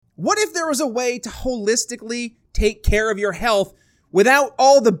What if there was a way to holistically take care of your health without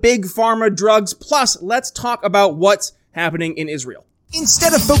all the big pharma drugs? Plus, let's talk about what's happening in Israel.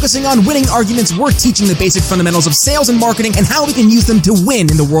 Instead of focusing on winning arguments, we're teaching the basic fundamentals of sales and marketing and how we can use them to win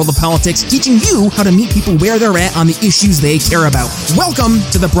in the world of politics, teaching you how to meet people where they're at on the issues they care about. Welcome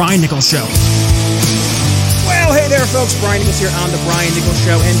to The Brian Nichols Show. Well, hey there, folks. Brian Nichols here on The Brian Nichols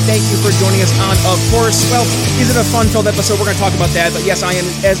Show, and thank you for joining us on, of course, well, is it a fun-filled episode? We're going to talk about that, but yes, I am,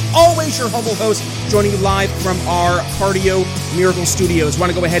 as always, your humble host, joining you live from our Cardio Miracle Studios.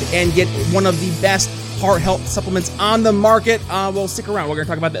 Want to go ahead and get one of the best heart health supplements on the market. Well, stick around. We're going to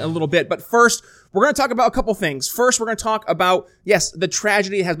talk about that in a little bit. But first, we're going to talk about a couple things. First, we're going to talk about, yes, the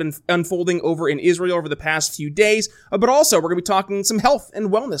tragedy has been unfolding over in Israel over the past few days. But also, we're going to be talking some health and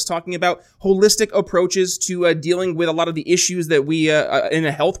wellness, talking about holistic approaches to dealing with a lot of the issues that we in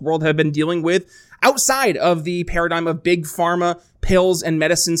the health world have been dealing with outside of the paradigm of big pharma, pills, and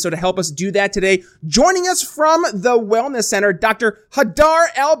medicine. So to help us do that today, joining us from the Wellness Center, Dr. Hadar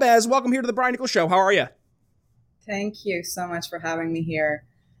Elbaz. Welcome here to the Brian Nichols Show. How are you? Thank you so much for having me here.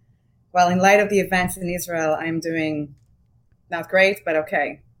 Well, in light of the events in Israel, I'm doing not great, but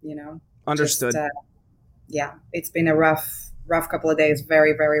okay, you know. Understood. Yeah, it's been a rough couple of days,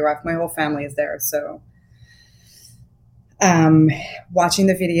 very, very rough. My whole family is there, so watching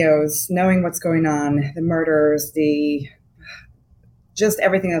the videos, knowing what's going on, the murders, just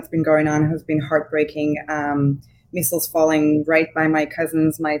everything that's been going on has been heartbreaking. Missiles falling right by my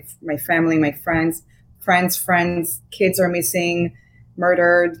cousins, my family, my friends, kids are missing,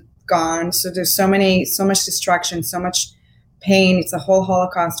 murdered, gone. So there's so much destruction, so much pain. It's a whole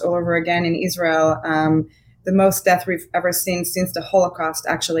Holocaust all over again in Israel. The most death we've ever seen since the Holocaust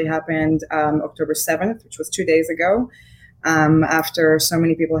actually happened October 7th, which was 2 days ago, after so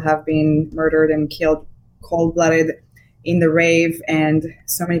many people have been murdered and killed cold-blooded in the rave, and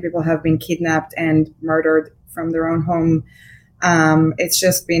so many people have been kidnapped and murdered from their own home. It's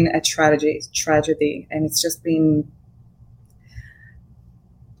just been a tragedy, and it's just been,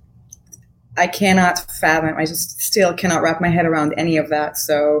 I cannot fathom, I just still cannot wrap my head around any of that.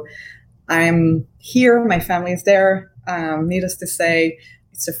 So I'm here, my family is there. Needless to say,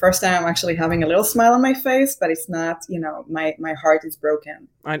 it's the first time I'm actually having a little smile on my face, but it's not, my heart is broken.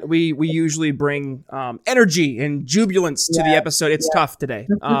 We usually bring energy and jubilance to the episode. It's tough today.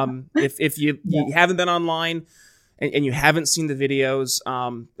 If you haven't been online and you haven't seen the videos,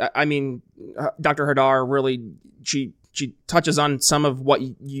 I mean, Dr. Hadar really, she touches on some of what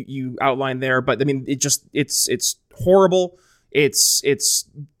you outlined there, but I mean, it's horrible. It's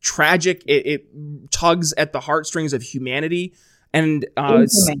tragic. It tugs at the heartstrings of humanity. And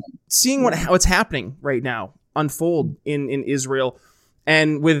seeing what's happening right now unfold in Israel,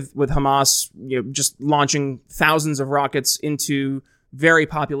 and with Hamas, just launching thousands of rockets into very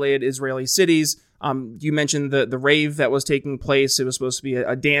populated Israeli cities. You mentioned the rave that was taking place. It was supposed to be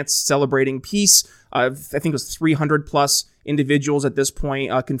a dance celebrating peace. I think it was 300 plus individuals at this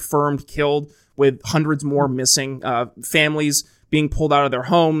point confirmed killed, with hundreds more missing. Families being pulled out of their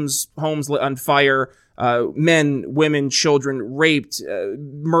homes lit on fire. Men, women, children raped,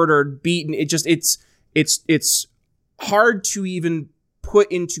 murdered, beaten. It's hard to even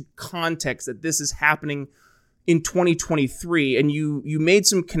put into context that this is happening in 2023. And you made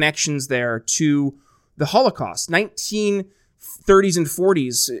some connections there to the Holocaust, 1930s and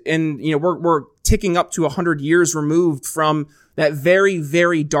 40s. And, we're ticking up to 100 years removed from that very,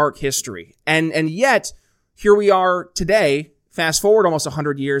 very dark history. And yet here we are today, fast forward almost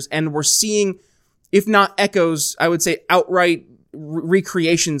 100 years, and we're seeing, if not echoes, I would say outright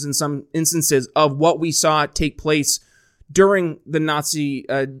recreations in some instances of what we saw take place during the Nazi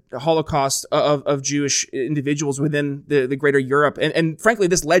Holocaust of Jewish individuals within the greater Europe. And frankly,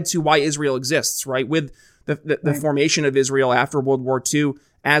 this led to why Israel exists, right? With the formation of Israel after World War II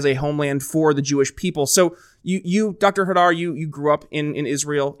as a homeland for the Jewish people. So you Dr. Hadar, you grew up in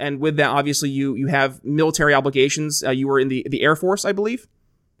Israel, and with that, obviously, you have military obligations. You were in the Air Force, I believe?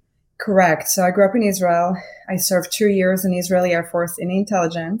 Correct. So I grew up in Israel. I served 2 years in the Israeli Air Force in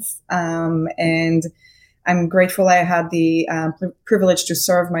intelligence. And I'm grateful I had the privilege to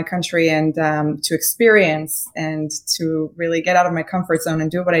serve my country and to experience and to really get out of my comfort zone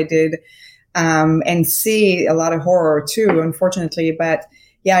and do what I did, and see a lot of horror too, unfortunately. But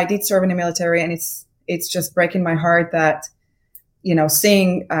yeah, I did serve in the military, and it's just breaking my heart that,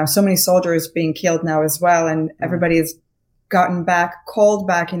 seeing so many soldiers being killed now as well, and everybody is called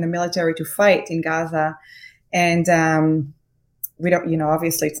back in the military to fight in Gaza. And we don't,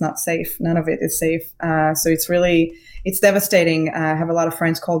 obviously it's not safe. None of it is safe. So it's devastating. I have a lot of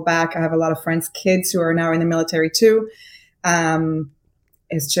friends called back. I have a lot of friends' kids who are now in the military too.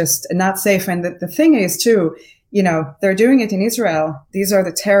 is just not safe. And the thing is too, they're doing it in Israel. These are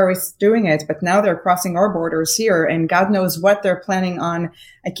the terrorists doing it, but now they're crossing our borders here, and God knows what they're planning on.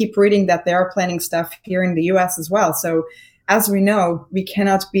 I keep reading that they are planning stuff here in the US as well. So as we know, we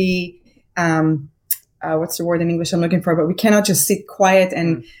cannot be, what's the word in English I'm looking for, but we cannot just sit quiet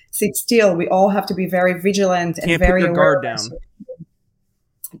and sit still. We all have to be very vigilant and very aware. Guard down.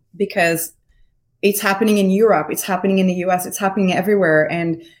 Because it's happening in Europe, it's happening in the US, it's happening everywhere.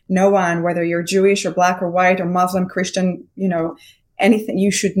 And no one, whether you're Jewish or black or white or Muslim, Christian, anything,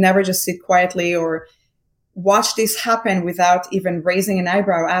 you should never just sit quietly or watch this happen without even raising an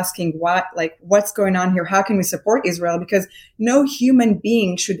eyebrow, asking what's going on here? How can we support Israel? Because no human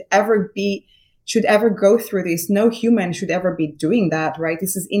being should ever go through this. No human should ever be doing that, right?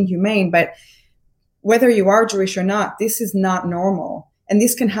 This is inhumane. But whether you are Jewish or not, this is not normal. And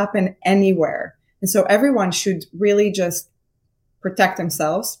this can happen anywhere. And so everyone should really just protect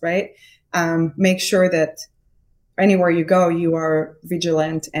themselves, right? Make sure that anywhere you go, you are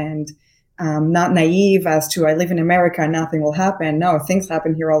vigilant and not naive as to, I live in America, nothing will happen. No, things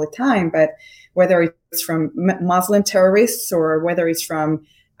happen here all the time. But whether it's from Muslim terrorists or whether it's from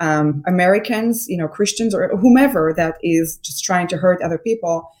Americans, Christians or whomever that is just trying to hurt other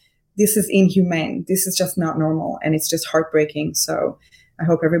people, this is inhumane. This is just not normal. And it's just heartbreaking. So I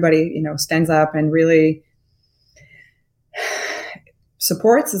hope everybody, stands up and really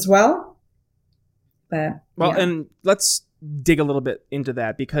supports as well. But and let's dig a little bit into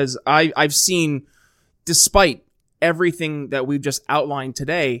that, because I've seen, despite everything that we've just outlined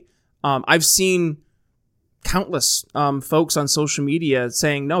today, I've seen countless folks on social media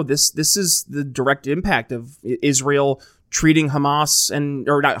saying, no, this is the direct impact of Israel treating Hamas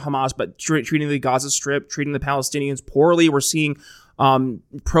or not Hamas, but treating the Gaza Strip, treating the Palestinians poorly. We're seeing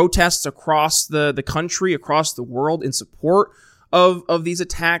protests across the country, across the world in support of these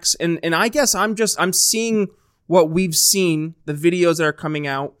attacks. And I guess I'm seeing what we've seen, the videos that are coming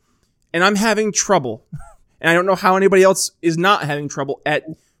out, and I'm having trouble. And I don't know how anybody else is not having trouble at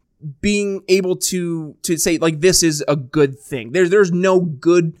being able to say, this is a good thing. There's no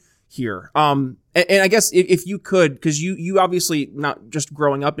good here. And I guess if you could, because you obviously not just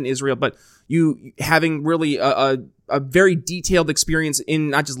growing up in Israel, but you having really a very detailed experience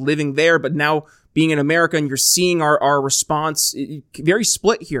in not just living there, but now being in America, and you're seeing our response very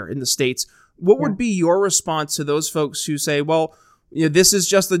split here in the States. What would be your response to those folks who say, well, this is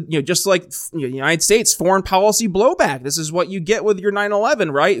just just like United States foreign policy blowback. This is what you get with your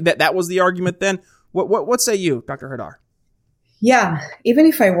 9/11, right? That was the argument then. What say you, Dr. Hadar? Yeah, even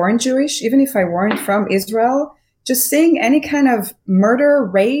if I weren't Jewish, even if I weren't from Israel, just seeing any kind of murder,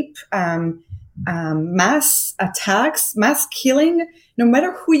 rape, mass attacks, mass killing, no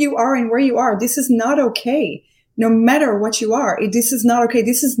matter who you are and where you are, this is not okay. No matter what you are, this is not okay.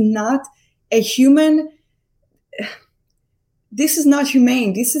 This is not a human. This is not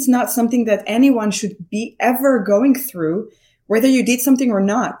humane. This is not something that anyone should be ever going through, whether you did something or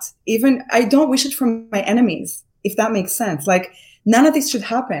not. Even I don't wish it from my enemies, if that makes sense. None of this should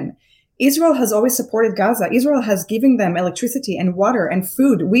happen. Israel has always supported Gaza. Israel has given them electricity and water and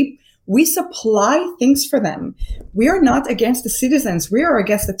food. We supply things for them. We are not against the citizens. We are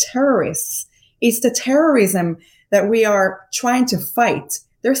against the terrorists. It's the terrorism that we are trying to fight.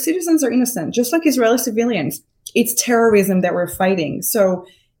 Their citizens are innocent, just like Israeli civilians. It's terrorism that we're fighting. So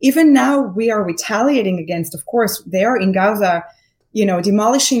even now we are retaliating against, of course, they are in Gaza,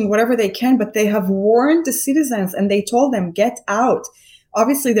 demolishing whatever they can, but they have warned the citizens and they told them, get out.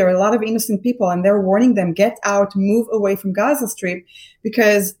 Obviously, there are a lot of innocent people and they're warning them, get out, move away from Gaza Strip,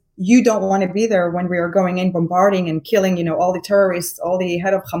 because you don't want to be there when we are going in, bombarding and killing, all the terrorists, all the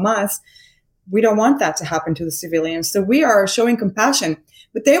head of Hamas. We don't want that to happen to the civilians. So we are showing compassion,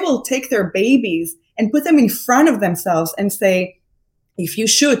 but they will take their babies and put them in front of themselves and say, if you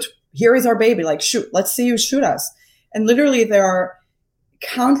shoot, here is our baby, shoot, let's see you shoot us. And literally there are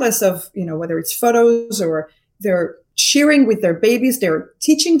countless of, whether it's photos or they're cheering with their babies, they're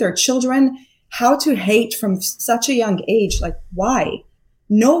teaching their children how to hate from such a young age. Why?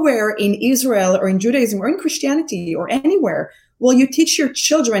 Nowhere in Israel or in Judaism or in Christianity or anywhere will you teach your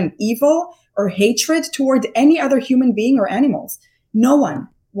children evil or hatred toward any other human being or animals. No one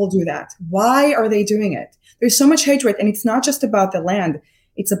will do that. Why are they doing it? There's so much hatred, and it's not just about the land.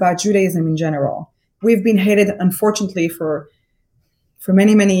 It's about Judaism in general. We've been hated, unfortunately, for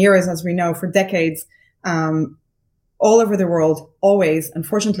many, many years, as we know, for decades, all over the world, always,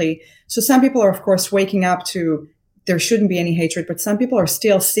 unfortunately. So some people are, of course, waking up to there shouldn't be any hatred, but some people are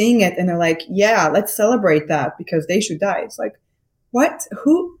still seeing it, and they're like, yeah, let's celebrate that because they should die. It's like, what?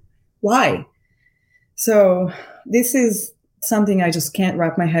 Who? Why? So this is something I just can't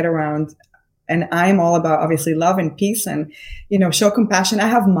wrap my head around. And I'm all about obviously love and peace and, show compassion. I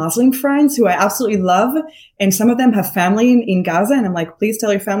have Muslim friends who I absolutely love. And some of them have family in Gaza. And I'm like, please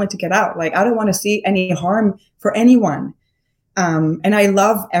tell your family to get out. Like, I don't want to see any harm for anyone. And I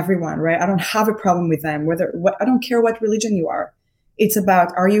love everyone, right? I don't have a problem with them, I don't care what religion you are. It's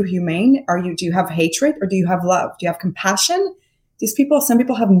about, are you humane? Do you have hatred or do you have love? Do you have compassion? Some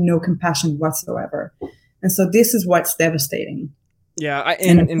people have no compassion whatsoever. And so this is what's devastating. Yeah.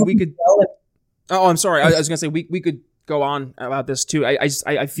 And we could, oh, I'm sorry. I was going to say, we could go on about this too. I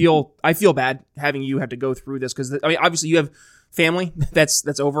feel bad having you have to go through this because obviously you have family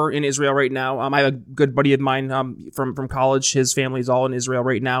that's over in Israel right now. I have a good buddy of mine from college. His family's all in Israel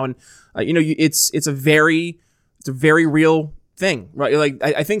right now, and it's a very real thing, right? Like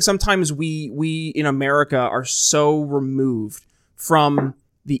I think sometimes we in America are so removed from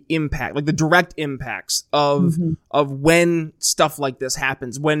the impact, like the direct impacts of when stuff like this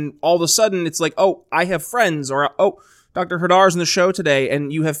happens. When all of a sudden it's like, oh, I have friends, or oh, Dr. Hadar's in the show today,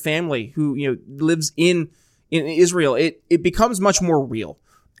 and you have family who lives in Israel. It becomes much more real,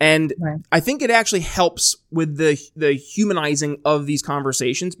 and right. I think it actually helps with the humanizing of these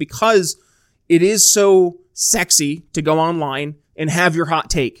conversations because it is so sexy to go online and have your hot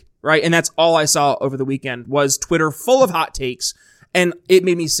take, right? And that's all I saw over the weekend was Twitter full of hot takes. And it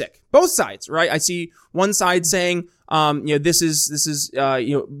made me sick. Both sides, right? I see one side saying, this is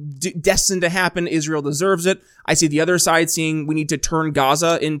destined to happen. Israel deserves it. I see the other side saying we need to turn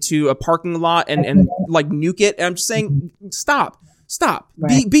Gaza into a parking lot and like nuke it. And I'm just saying, stop.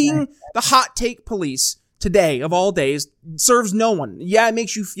 Right. Being the hot take police today of all days serves no one. Yeah, it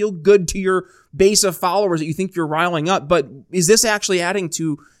makes you feel good to your base of followers that you think you're riling up. But is this actually adding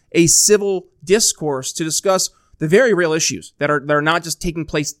to a civil discourse to discuss the very real issues that are not just taking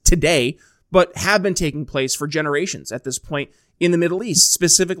place today, but have been taking place for generations at this point in the Middle East,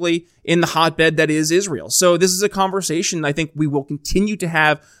 specifically in the hotbed that is Israel? So this is a conversation I think we will continue to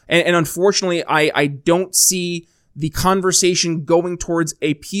have. And unfortunately, I don't see the conversation going towards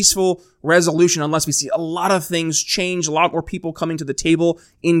a peaceful resolution unless we see a lot of things change, a lot more people coming to the table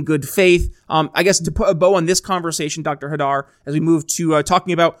in good faith. I guess to put a bow on this conversation, Dr. Hadar, as we move to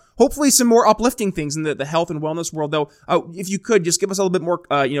talking about hopefully some more uplifting things in the health and wellness world, though, if you could just give us a little bit more,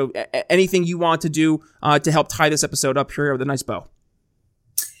 anything you want to do to help tie this episode up here with a nice bow.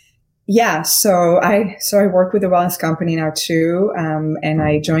 Yeah, so I work with a wellness company now too, and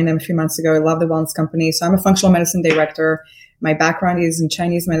I joined them a few months ago. I love the wellness company. So I'm a functional medicine director. My background is in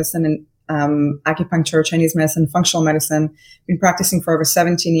Chinese medicine and acupuncture, Chinese medicine, functional medicine. Been practicing for over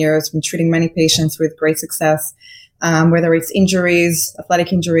 17 years. Been treating many patients with great success, whether it's injuries,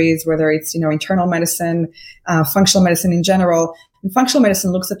 athletic injuries, whether it's internal medicine, functional medicine in general. And functional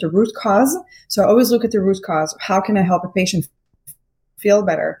medicine looks at the root cause. So I always look at the root cause. How can I help a patient feel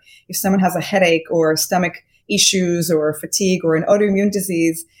better? If someone has a headache or stomach issues or fatigue or an autoimmune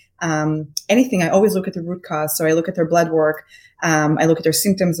disease, anything, I always look at the root cause. So I look at their blood work. I look at their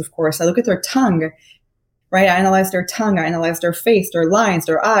symptoms, of course. I look at their tongue, right? I analyze their tongue. I analyze their face, their lines,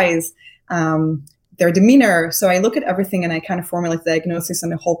 their eyes, their demeanor. So I look at everything and I kind of formulate the diagnosis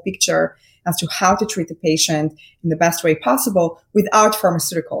and the whole picture as to how to treat the patient in the best way possible without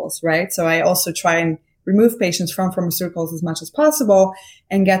pharmaceuticals, right? So I also try and remove patients from pharmaceuticals as much as possible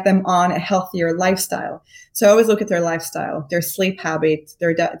and get them on a healthier lifestyle. So I always look at their lifestyle, their sleep habits,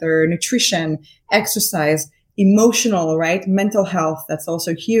 their nutrition, exercise, emotional, right? Mental health, that's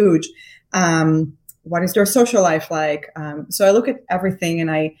also huge. What is their social life like? So I look at everything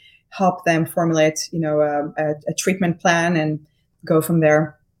and I help them formulate, a treatment plan and go from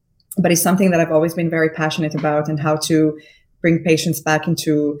there. But it's something that I've always been very passionate about, and how to bring patients back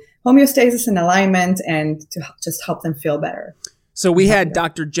into homeostasis and alignment and to just help them feel better. So we had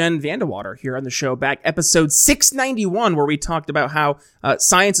Dr. Jen Vandewater here on the show back episode 691, where we talked about how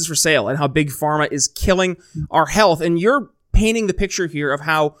science is for sale and how big pharma is killing our health. And you're painting the picture here of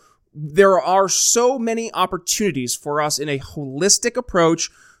how there are so many opportunities for us in a holistic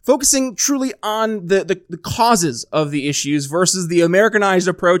approach, focusing truly on the causes of the issues versus the Americanized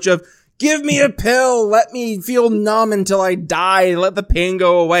approach of give me a pill, let me feel numb until I die, let the pain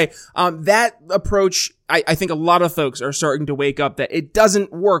go away. That approach, I think a lot of folks are starting to wake up that it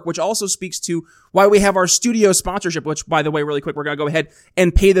doesn't work, which also speaks to why we have our studio sponsorship, which, by the way, really quick, we're going to go ahead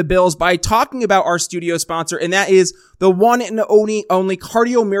and pay the bills by talking about our studio sponsor, and that is the one and only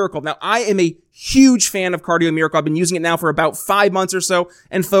Cardio Miracle. Now, I am a huge fan of Cardio Miracle. I've been using it now for about 5 months or so.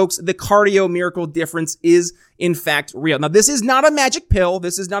 And folks, the Cardio Miracle difference is in fact real. Now, this is not a magic pill.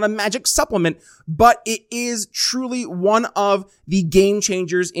 This is not a magic supplement, but it is truly one of the game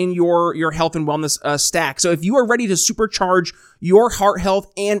changers in your health and wellness stack. So if you are ready to supercharge your heart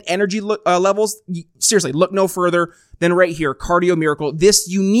health and energy levels, seriously, look no further than right here, Cardio Miracle. This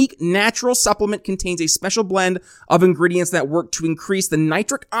unique natural supplement contains a special blend of ingredients that work to increase the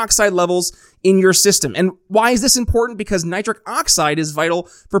nitric oxide levels in your system. And why is this important? Because nitric oxide is vital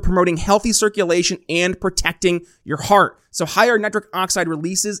for promoting healthy circulation and protecting your heart. So higher nitric oxide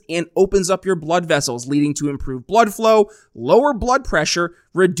releases and opens up your blood vessels, leading to improved blood flow, lower blood pressure,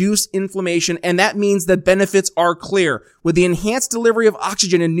 reduced inflammation, and that means the benefits are clear. With the enhanced delivery of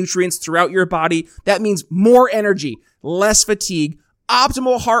oxygen and nutrients throughout your body, that means more energy, less fatigue,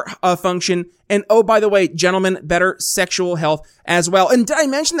 optimal heart function, and oh, by the way, gentlemen, better sexual health as well. And did I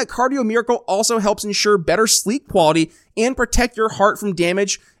mention that Cardio Miracle also helps ensure better sleep quality and protect your heart from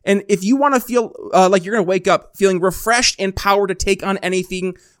damage? And if you want to feel like you're going to wake up feeling refreshed and powered to take on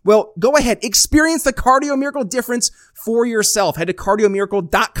anything, well, go ahead. Experience the Cardio Miracle difference for yourself. Head to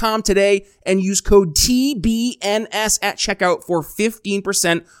cardiomiracle.com today and use code TBNS at checkout for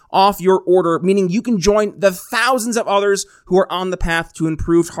 15% off your order, meaning you can join the thousands of others who are on the path to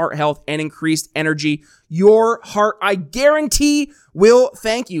improved heart health and increased energy. Your heart, I guarantee, will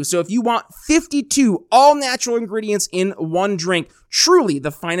thank you. So if you want 52 all-natural ingredients in one drink, truly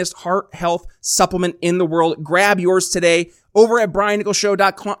the finest heart health supplement in the world, grab yours today over at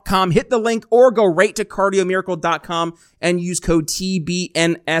briannicholsshow.com. Hit the link or go right to cardiomiracle.com and use code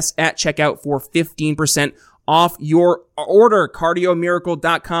TBNS at checkout for 15% off your order.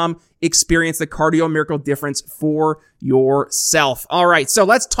 Cardiomiracle.com. Experience the Cardio Miracle difference for yourself. All right, so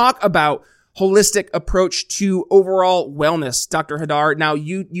let's talk about holistic approach to overall wellness, Dr. Hadar. Now,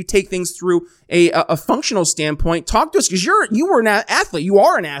 you take things through a functional standpoint. Talk to us, because you were an athlete. You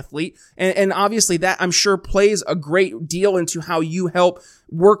are an athlete, and obviously that, I'm sure, plays a great deal into how you help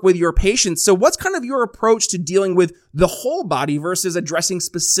work with your patients. So what's kind of your approach to dealing with the whole body versus addressing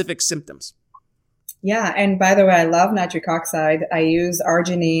specific symptoms? Yeah, and by the way, I love nitric oxide. I use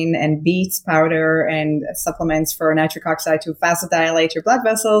arginine and beets powder and supplements for nitric oxide to vasodilate your blood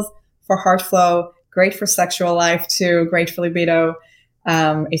vessels, for heart flow, great for sexual life too, great for libido.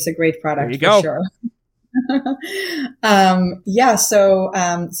 It's a great product. There you go. Sure.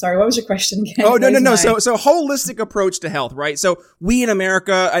 Sorry, what was your question again? Oh, no. So holistic approach to health, right? So we in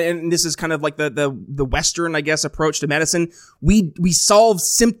America, and this is kind of like the Western, I guess, approach to medicine. We solve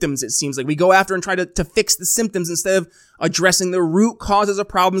symptoms, it seems like. We go after and try to fix the symptoms instead of addressing the root causes of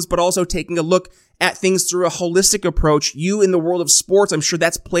problems, but also taking a look at things through a holistic approach. You, in the world of sports, I'm sure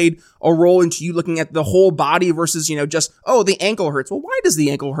that's played a role into you looking at the whole body versus, just, oh, the ankle hurts. Well, why does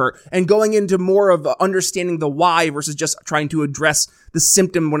the ankle hurt? And going into more of understanding the why versus just trying to address the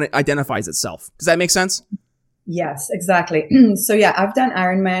symptom when it identifies itself. Does that make sense? Yes, exactly. So yeah, I've done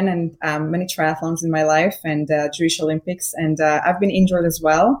Ironman and many triathlons in my life, and Jewish Olympics, and I've been injured as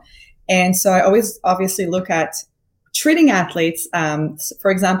well. And so I always obviously look at treating athletes. For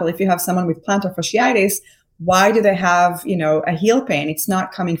example, if you have someone with plantar fasciitis, why do they have, a heel pain? It's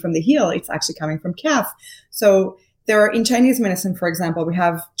not coming from the heel. It's actually coming from calf. So there are, in Chinese medicine, for example, we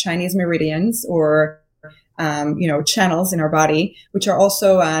have Chinese meridians or, channels in our body, which are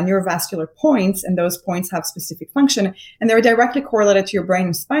also neurovascular points. And those points have specific function, and they're directly correlated to your brain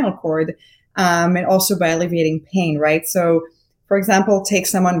and spinal cord, and also by alleviating pain, right? So for example, take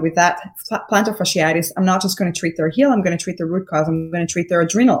someone with that plantar fasciitis. I'm not just going to treat their heel. I'm going to treat the root cause. I'm going to treat their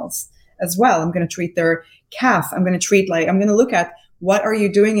adrenals as well. I'm going to treat their calf. I'm going to look at what are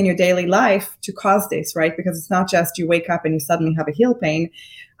you doing in your daily life to cause this, right? Because it's not just you wake up and you suddenly have a heel pain.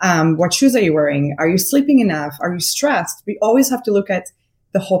 What shoes are you wearing? Are you sleeping enough? Are you stressed? We always have to look at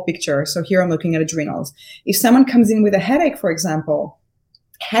the whole picture. So here I'm looking at adrenals. If someone comes in with a headache, for example,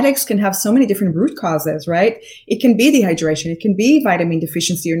 headaches can have so many different root causes, right? It can be dehydration. It can be vitamin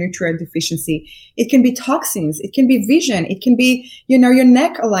deficiency or nutrient deficiency. It can be toxins. It can be vision. It can be, your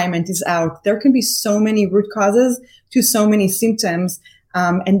neck alignment is out. There can be so many root causes to so many symptoms.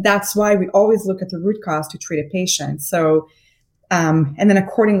 And that's why we always look at the root cause to treat a patient. So, and then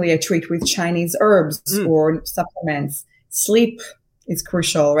accordingly, I treat with Chinese herbs or supplements. Sleep is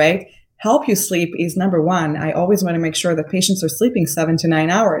crucial, right? Help you sleep is number one. I always want to make sure that patients are sleeping 7 to 9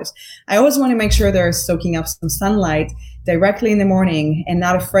 hours. I always want to make sure they're soaking up some sunlight directly in the morning and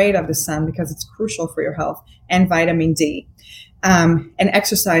not afraid of the sun, because it's crucial for your health, and vitamin D. And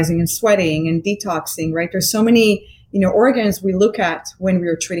exercising and sweating and detoxing, right? There's so many organs we look at when we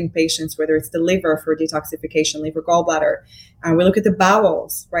are treating patients, whether it's the liver for detoxification, liver gallbladder. We look at the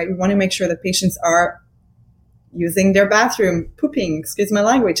bowels, right? We want to make sure that patients are using their bathroom, pooping, excuse my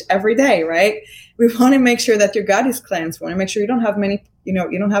language, every day, right? We want to make sure that your gut is cleansed. We want to make sure you don't have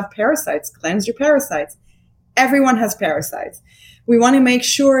you don't have parasites. Cleanse your parasites. Everyone has parasites. We want to make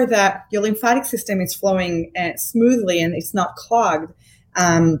sure that your lymphatic system is flowing smoothly and it's not clogged.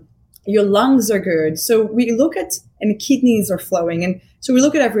 Your lungs are good. So we look at, and the kidneys are flowing. And so we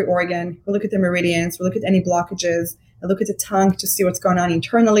look at every organ. We look at the meridians. We look at any blockages. I look at the tongue to see what's going on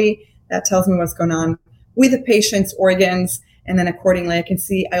internally. That tells me what's going on with the patient's organs. And then accordingly,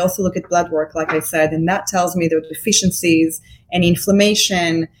 I also look at blood work, like I said, and that tells me the deficiencies, any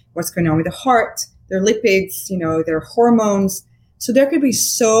inflammation, what's going on with the heart, their lipids, their hormones. So there could be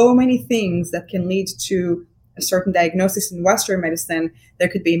so many things that can lead to a certain diagnosis in Western medicine. There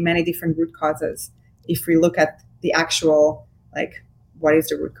could be many different root causes if we look at the actual, what is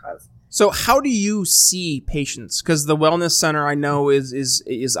the root cause? So how do you see patients? Because the wellness center I know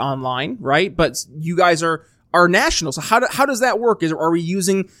is online, right? But you guys are national. So how does that work? Are we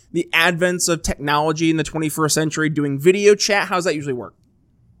using the advents of technology in the 21st century doing video chat? How does that usually work?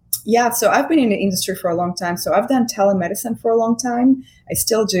 Yeah, so I've been in the industry for a long time. So I've done telemedicine for a long time. I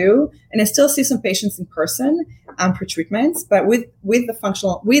still do. And I still see some patients in person for treatments. But with the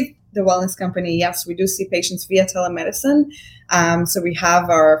wellness company, yes, we do see patients via telemedicine. So we have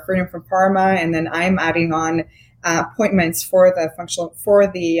our Freedom from Pharma, and then I'm adding on appointments for the functional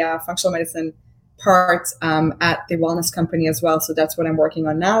medicine part at the wellness company as well. So that's what I'm working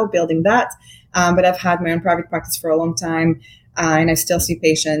on now, building that. But I've had my own private practice for a long time, and I still see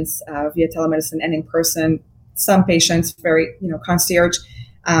patients via telemedicine and in person. Some patients, very concierge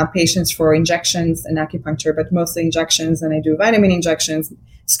patients for injections and acupuncture, but mostly injections. And I do vitamin injections,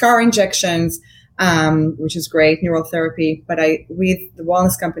 scar injections, which is great, neural therapy. But with the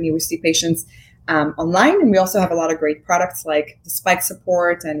wellness company, we see patients online, and we also have a lot of great products like the spike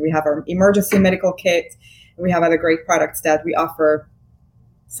support, and we have our emergency medical kit. And we have other great products that we offer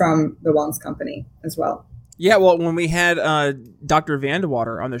from the wellness company as well. Yeah, well, when we had Dr.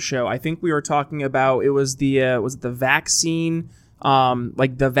 Vandewater on the show, I think we were talking about was it the vaccine,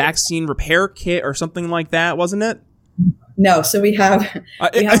 the vaccine repair kit or something like that, wasn't it? No, so we have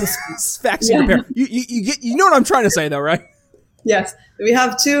this vaccine repair. You know what I'm trying to say, though, right? Yes, we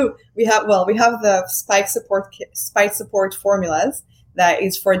have two. We have the spike support formulas that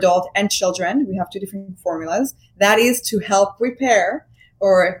is for adult and children. We have two different formulas that is to help repair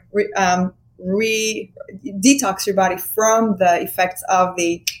or detox your body from the effects of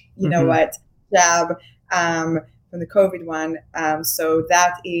the jab from the COVID one. So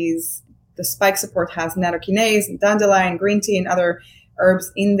that is the spike support has nattokinase and dandelion, green tea, and other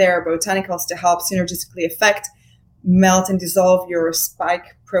herbs in there, botanicals, to help synergistically affect, melt, and dissolve your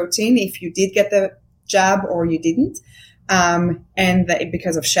spike protein if you did get the jab or you didn't.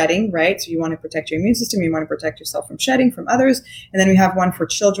 Because of shedding, right? So you want to protect your immune system. You want to protect yourself from shedding from others. And then we have one for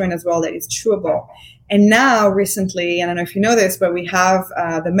children as well that is chewable. And now recently, I don't know if you know this, but we have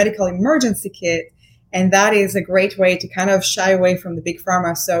the medical emergency kit. And that is a great way to kind of shy away from the big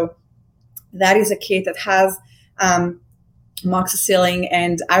pharma. So that is a kit that has amoxicillin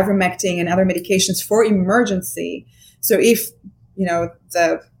and ivermectin and other medications for emergency. So if,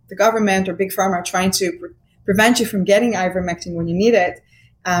 the government or big pharma are trying to prevent you from getting ivermectin when you need it,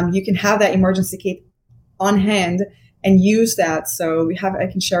 you can have that emergency kit on hand and use that. So I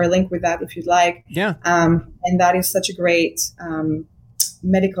can share a link with that if you'd like. Yeah. And that is such a great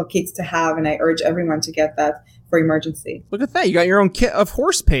medical kit to have, and I urge everyone to get that for emergency. Look at that. You got your own kit of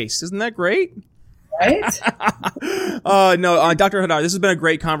horse paste. Isn't that great? Right? Dr. Hadar, this has been a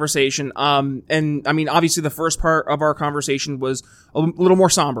great conversation. And I mean, obviously the first part of our conversation was a little more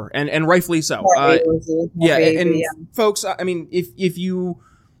somber, and rightfully so. Folks, I mean, if you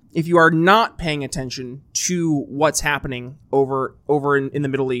are not paying attention to what's happening over in the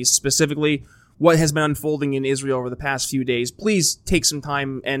Middle East, specifically what has been unfolding in Israel over the past few days, please take some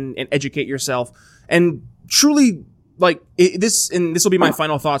time and educate yourself. And truly, this will be my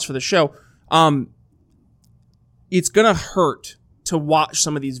final thoughts for the show. It's going to hurt to watch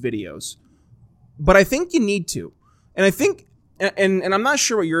some of these videos, but I think you need to. And I think, and I'm not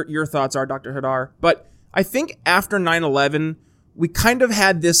sure what your thoughts are, Dr. Hadar, but I think after 9/11, we kind of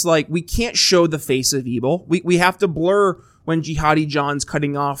had this, we can't show the face of evil. We have to blur when Jihadi John's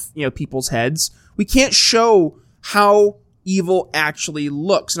cutting off, people's heads. We can't show how evil actually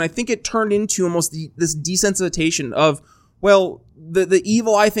looks. And I think it turned into almost this desensitization of, well, the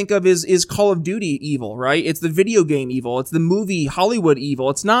evil I think of is Call of Duty evil, right? It's the video game evil. It's the movie Hollywood evil.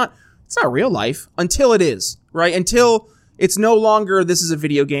 It's not real life until it is. right? Until it's no longer, this is a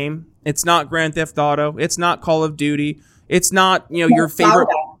video game. It's not Grand Theft Auto. It's not Call of Duty. It's not, your favorite.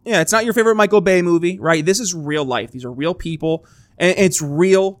 Yeah, it's not your favorite Michael Bay movie, right? This is real life. These are real people. And it's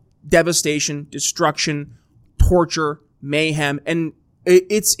real devastation, destruction, torture, mayhem. And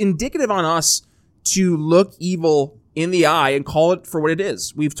it's indicative on us to look evil in the eye and call it for what it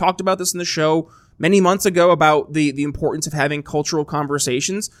is. We've talked about this in the show many months ago about the importance of having cultural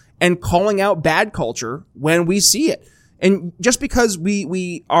conversations and calling out bad culture when we see it. And just because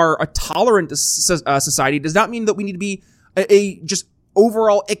we are a tolerant society does not mean that we need to be a just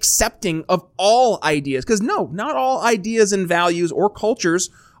overall accepting of all ideas. Because no, not all ideas and values or cultures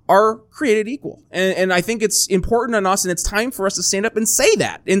are created equal. And I think it's important on us, and it's time for us to stand up and say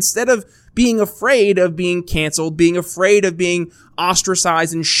that instead of being afraid of being canceled, being afraid of being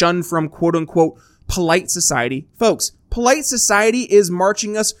ostracized and shunned from quote unquote polite society. Folks, polite society is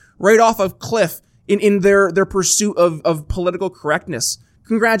marching us right off a cliff in their pursuit of political correctness.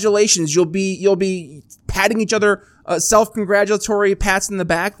 Congratulations. You'll be patting each other, self-congratulatory pats in the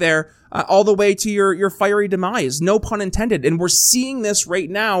back there, all the way to your fiery demise. No pun intended. And we're seeing this right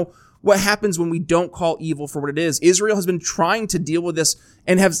now. What happens when we don't call evil for what it is? Israel has been trying to deal with this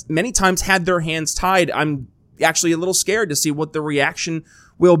and have many times had their hands tied. I'm actually a little scared to see what the reaction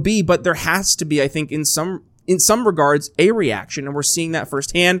will be, but there has to be, I think, in some regards, a reaction, and we're seeing that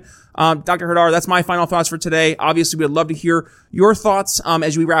firsthand. Dr. Hadar, that's my final thoughts for today. Obviously, we'd love to hear your thoughts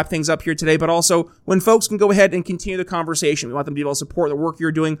as we wrap things up here today, but also when folks can go ahead and continue the conversation. We want them to be able to support the work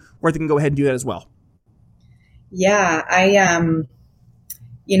you're doing, where they can go ahead and do that as well. Yeah, I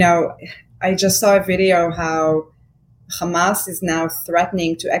just saw a video how Hamas is now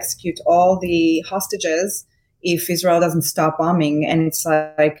threatening to execute all the hostages if Israel doesn't stop bombing. And it's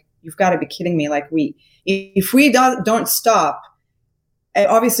like, you've got to be kidding me. Like, if we don't stop,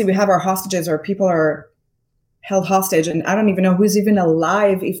 obviously we have our hostages, or people are held hostage, and I don't even know who's even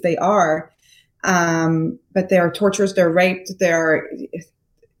alive if they are. But they are tortured, they're raped,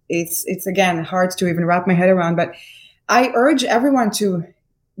 it's again hard to even wrap my head around. But I urge everyone to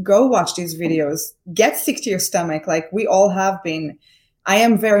go watch these videos. Get sick to your stomach, like we all have been. I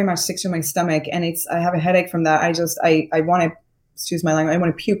am very much sick to my stomach, and I have a headache from that. I want to, excuse my language, I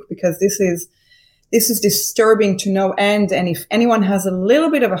want to puke, because this is disturbing to no end. And if anyone has a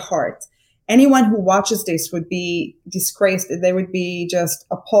little bit of a heart, anyone who watches this would be disgraced. They would be just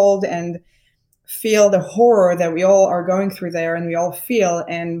appalled and feel the horror that we all are going through there, and we all feel.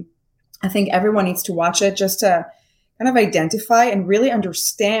 And I think everyone needs to watch it just to kind of identify and really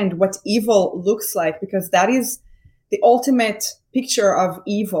understand what evil looks like, because that is the ultimate picture of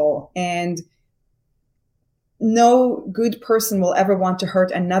evil. And no good person will ever want to hurt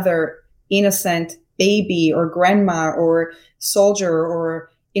another innocent baby or grandma or soldier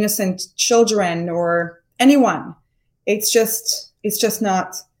or innocent children or anyone. It's just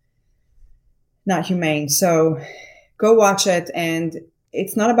not humane. So go watch it. And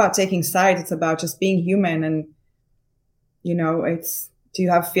it's not about taking sides. It's about just being human. And, do you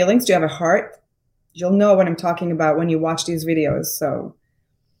have feelings? Do you have a heart? You'll know what I'm talking about when you watch these videos. So.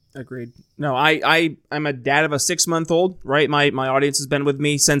 Agreed. No, I'm a dad of a 6-month-old, right? My audience has been with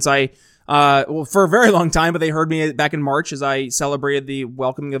me since for a very long time, but they heard me back in March as I celebrated the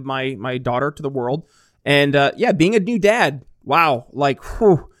welcoming of my daughter to the world. And, being a new dad, wow, like,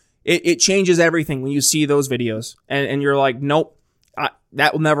 whew, it changes everything when you see those videos and you're like, nope,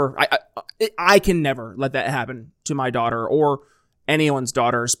 that will never, I can never let that happen to my daughter or anyone's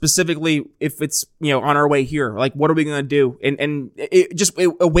daughter, specifically if it's, on our way here. Like, what are we going to do? And it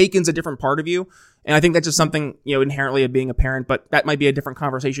awakens a different part of you. And I think that's just something, inherently of being a parent, but that might be a different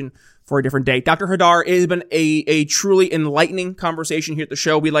conversation for a different day. Dr. Hadar, it has been a truly enlightening conversation here at the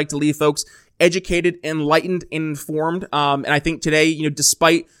show. We like to leave folks educated, enlightened, informed. And I think today,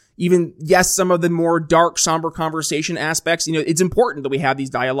 despite even, yes, some of the more dark, somber conversation aspects, it's important that we have these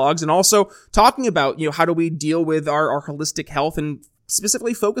dialogues, and also talking about, how do we deal with our holistic health, and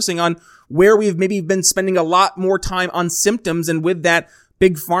specifically focusing on where we've maybe been spending a lot more time on symptoms, and with that,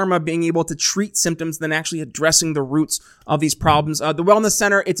 big pharma being able to treat symptoms than actually addressing the roots of these problems. The Wellness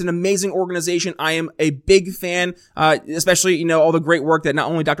Center, it's an amazing organization. I am a big fan, especially, all the great work that not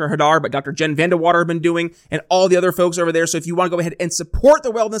only Dr. Hadar, but Dr. Jen Vandewater have been doing, and all the other folks over there. So if you want to go ahead and support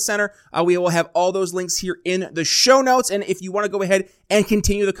the Wellness Center, we will have all those links here in the show notes. And if you want to go ahead and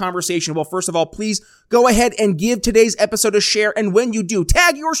continue the conversation, well, first of all, please go ahead and give today's episode a share. And when you do,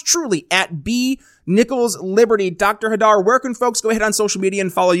 tag yours truly at Nichols Liberty. Dr. Hadar, where can folks go ahead on social media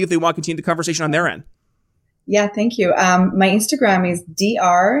and follow you if they want to continue the conversation on their end? Yeah, thank you. My Instagram is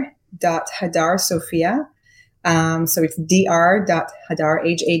dr.hadarsofia. So it's dr.hadar,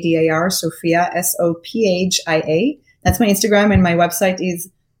 Hadar, Sophia, Sophia. That's my Instagram, and my website is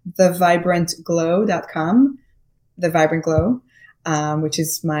thevibrantglow.com, The Vibrant Glow, which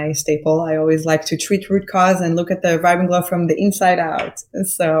is my staple. I always like to treat root cause and look at the vibrant glow from the inside out.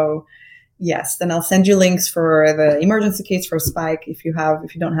 So yes, then I'll send you links for the emergency kits for Spike. If you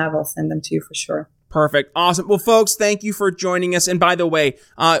don't have, I'll send them to you for sure. Perfect. Awesome. Well, folks, thank you for joining us. And by the way,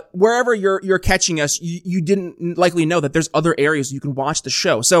 wherever you're catching us, you didn't likely know that there's other areas you can watch the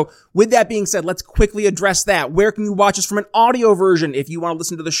show. So with that being said, let's quickly address that. Where can you watch us from an audio version if you want to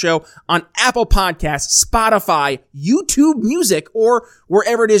listen to the show on Apple Podcasts, Spotify, YouTube Music, or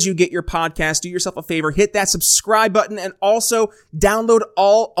wherever it is you get your podcast? Do yourself a favor, hit that subscribe button and also download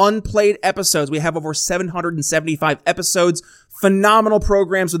all unplayed episodes. We have over 775 episodes. Phenomenal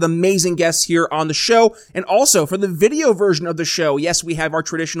programs with amazing guests here on the show. And also for the video version of the show, yes, we have our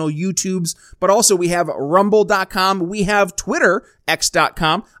traditional YouTubes, but also we have rumble.com. We have Twitter,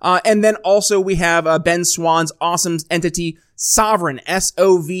 x.com. And then also we have Ben Swan's awesome entity, Sovereign,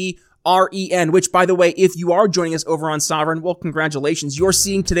 SOVREN, which, by the way, if you are joining us over on Sovereign, well, congratulations. You're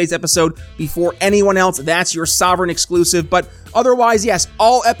seeing today's episode before anyone else. That's your Sovereign exclusive. But otherwise, yes,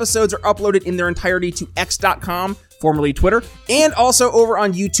 all episodes are uploaded in their entirety to x.com, formerly Twitter, and also over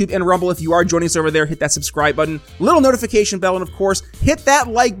on YouTube and Rumble. If you are joining us over there, hit that subscribe button, little notification bell, and of course, hit that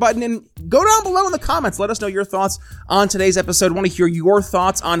like button and go down below in the comments. Let us know your thoughts on today's episode. I want to hear your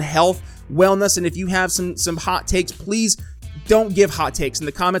thoughts on health, wellness, and if you have some hot takes, please don't give hot takes in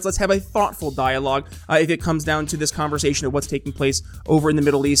the comments. Let's have a thoughtful dialogue if it comes down to this conversation of what's taking place over in the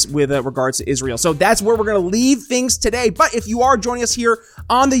Middle East with regards to Israel. So that's where we're going to leave things today. But if you are joining us here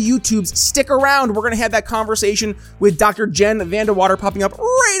on the YouTubes, stick around. We're going to have that conversation with Dr. Jen Vandewater popping up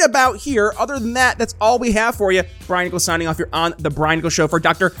right about here. Other than that, that's all we have for you. Brian Nichols signing off here on The Brian Nichols Show for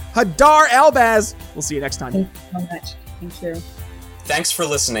Dr. Hadar Elbaz. We'll see you next time. Thank you so much. Thank you. Thanks for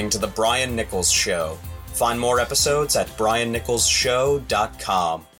listening to The Brian Nichols Show. Find more episodes at briannicholsshow.com.